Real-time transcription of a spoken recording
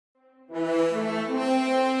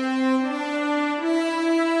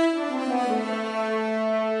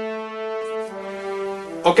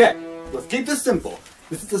Okay, let's keep this simple.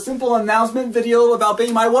 This is a simple announcement video about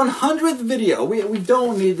being my 100th video. We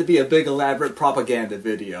don't need to be a big elaborate propaganda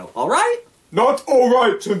video, alright? Not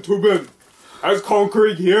alright, gentlemen. As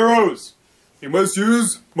conquering heroes, you must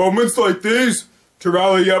use moments like these to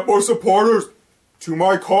rally yet more supporters to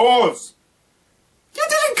my cause. You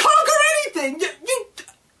didn't conquer anything!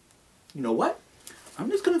 You know what? I'm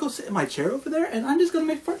just gonna go sit in my chair over there and I'm just gonna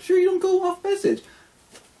make sure you don't go off message.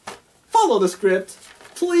 Follow the script,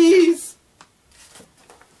 please.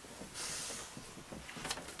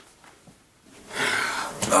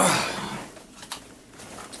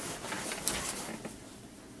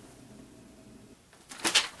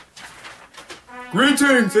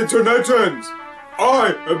 Greetings, Internetans!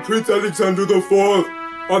 I am Prince Alexander IV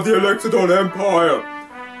of the Exiled Empire.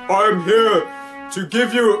 I am here to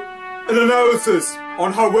give you an analysis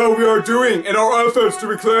on how well we are doing in our efforts to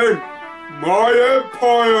reclaim my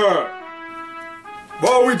empire.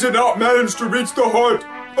 While we did not manage to reach the heart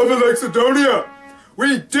of Alexidonia,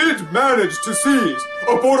 we did manage to seize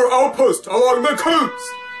a border outpost along the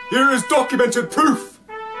coast. Here is documented proof.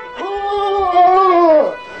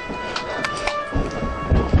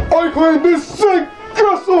 I claim this sick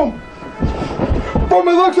castle from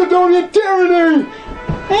Alexidonian tyranny!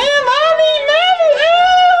 Hey, Mommy!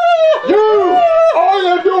 You!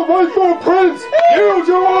 I am your rightful prince! You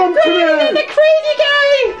belong to me! The crazy guy!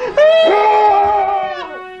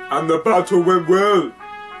 And the battle went well.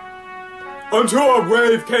 Until a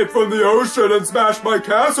wave came from the ocean and smashed my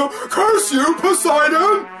castle. Curse you,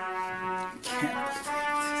 Poseidon! I can't believe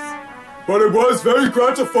this. But it was very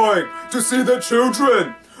gratifying to see the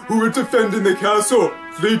children who were defending the castle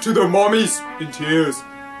flee to their mommies in tears.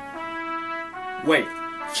 Wait,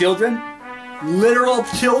 children? Literal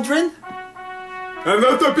children? And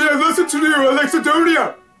let there be a lesson to you,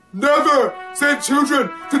 Alexidonia! Never send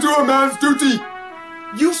children to do a man's duty!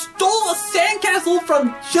 You stole a sandcastle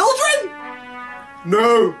from children?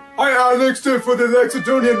 No, I annexed it for the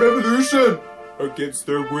Alexidonian Revolution, against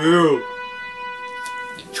their will.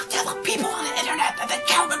 You tell the people on the internet that the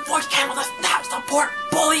Calvin Force Camel does not support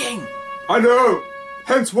bullying! I know!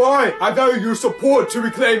 Hence why I value your support to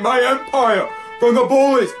reclaim my empire from the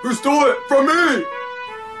bullies who stole it from me!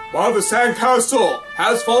 While the sandcastle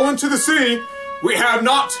has fallen to the sea, we have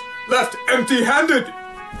not left empty-handed!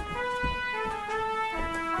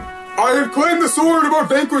 I have claimed the sword of our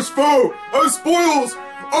vanquished foe as spoils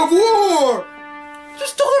of war! You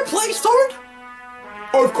stole our play sword?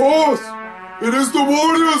 Of course! It is the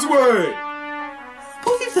warrior's way!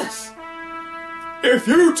 Believe this. If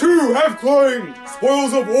you too have claimed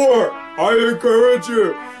spoils of war, I encourage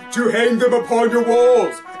you to hang them upon your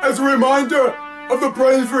walls as a reminder of the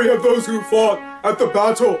bravery of those who fought at the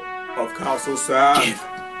Battle of Castle Sand. Give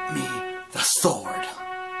me the sword.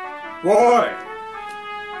 Why?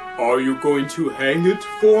 Are you going to hang it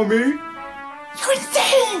for me? You're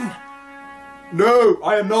insane! No,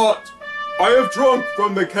 I am not. I have drunk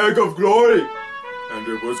from the keg of glory, and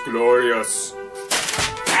it was glorious.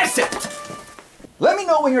 That's it! Let me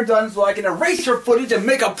know when you're done so I can erase your footage and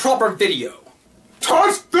make a proper video.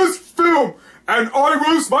 Touch this film, and I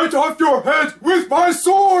will smite off your head with my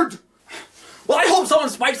sword! Well, I hope someone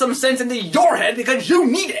spikes some sense into your head because you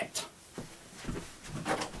need it!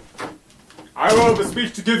 I will have a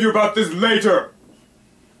speech to give you about this later.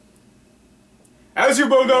 As you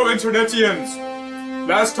will know, Internetians,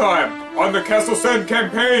 last time on the Castle Sand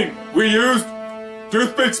campaign, we used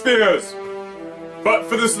toothpick spears. But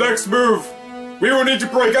for this next move, we will need to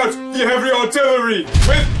break out the heavy artillery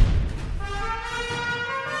with...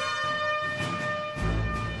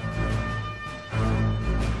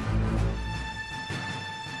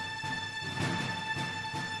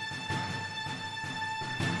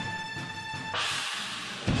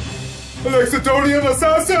 Alexidonian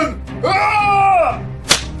assassin! Ah!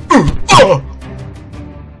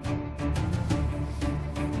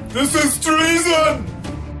 This is treason!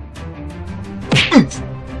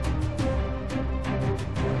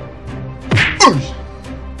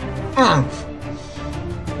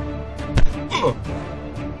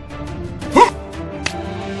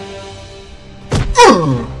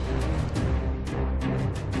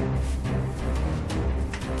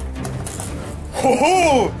 Ho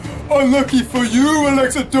ho! Unlucky for you,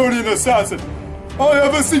 Alexidonian assassin! I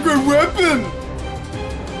have a secret weapon!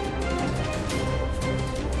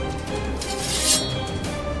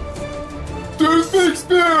 Toothpick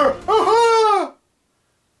spear! Aha!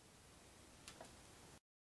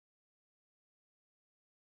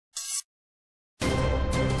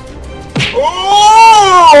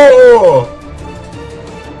 Oh!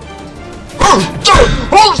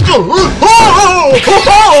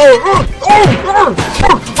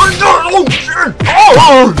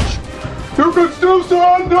 could still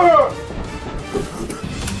surrender!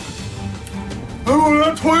 I will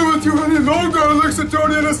not toy with you any longer,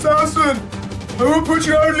 Alexandonian assassin! I will put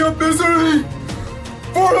you out of your misery!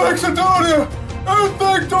 For Alexandonia and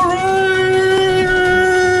victory!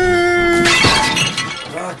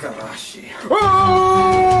 Rakarashi.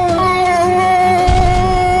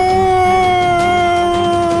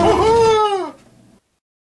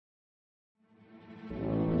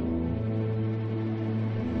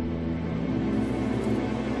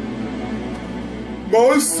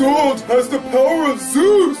 My sword has the power of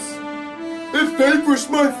Zeus! It vanquished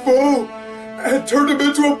my foe and turned him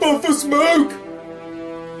into a puff of smoke!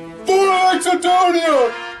 For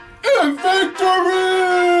Alexandonia and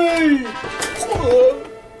victory!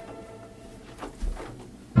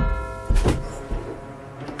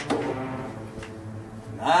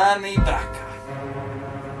 Nani Baka.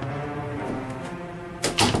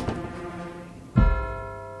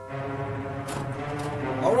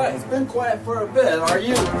 Alright, it's been quiet for a bit, are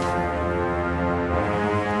you?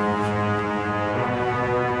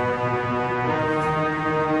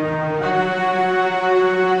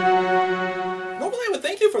 Normally I would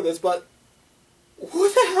thank you for this, but... who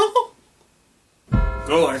the hell?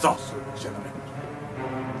 So I thought so, gentlemen.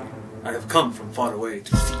 I have come from far away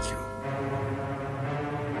to seek you.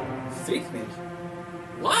 Seek me?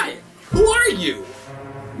 Why? Who are you?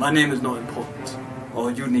 My name is not important.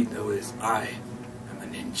 All you need to know is I am a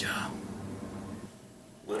ninja.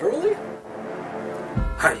 Literally?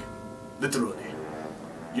 Hi, literally.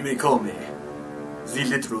 You may call me the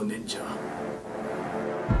literal ninja.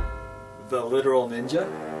 The literal ninja?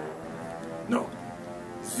 No,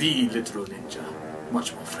 the literal ninja.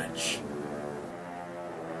 Much more French.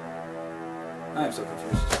 I am so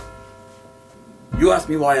confused. You asked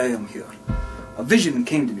me why I am here. A vision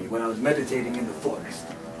came to me when I was meditating in the forest.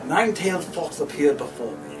 A nine-tailed fox appeared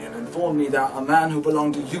before me and informed me that a man who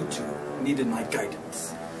belonged to you two needed my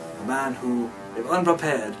guidance. A man who, if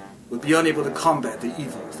unprepared, would be unable to combat the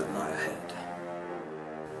evils that lie ahead.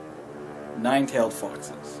 Nine-tailed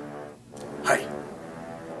foxes. Hi.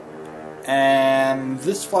 And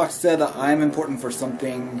this fox said that I'm important for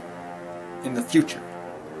something in the future.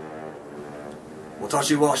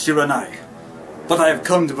 Watashi wa shiranai. But I have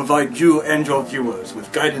come to provide you and your viewers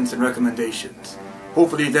with guidance and recommendations.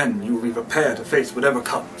 Hopefully then you will be prepared to face whatever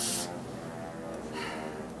comes.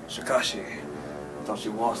 Shikashi,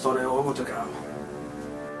 watashi wa sore o utaka.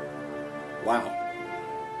 Wow.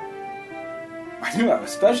 I knew I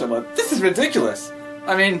was special, but this is ridiculous.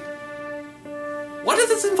 I mean, what does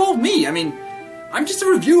this involve me? I mean, I'm just a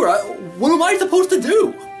reviewer. What am I supposed to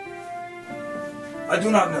do? I do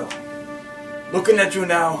not know. Looking at you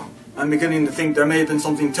now, I'm beginning to think there may have been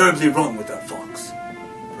something terribly wrong with that fox.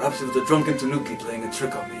 Perhaps it was a drunken tanuki playing a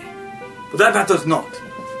trick on me. But that matters not.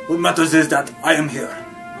 What matters is that I am here.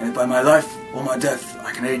 And if by my life or my death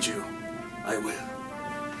I can aid you, I will.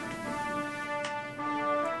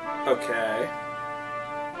 Okay.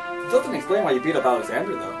 It doesn't explain why you beat up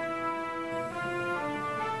Alexander, though.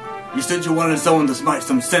 You said you wanted someone to smite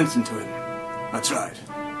some sense into him. I tried.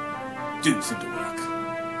 Didn't seem to work.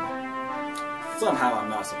 Somehow I'm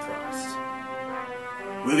not surprised.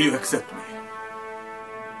 Will you accept me?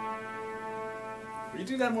 Will you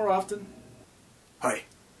do that more often? Hi,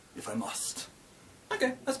 if I must.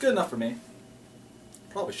 Okay, that's good enough for me.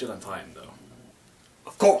 Probably should untie him, though.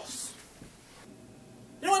 Of course.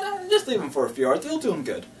 You know what, just leave him for a few hours, it'll do him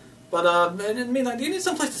good. But, I didn't mean, like, do you need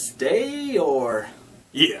someplace to stay, or...?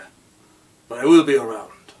 Yeah, but I will be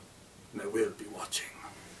around, and I will be watching.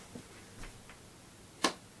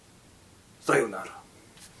 Sayonara.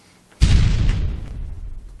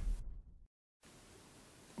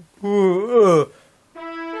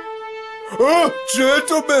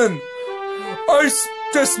 Gentlemen! I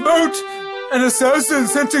just smote an assassin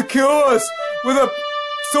sent to kill us with a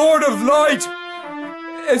sword of light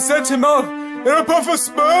and sent him up in a puff of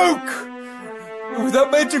smoke!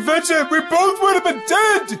 Without my intervention, we both would have been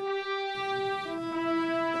dead!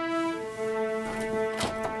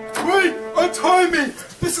 Wait! Untie me!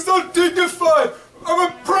 This is undignified! I'm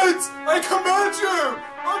a prince! I command you!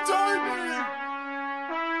 Untie me!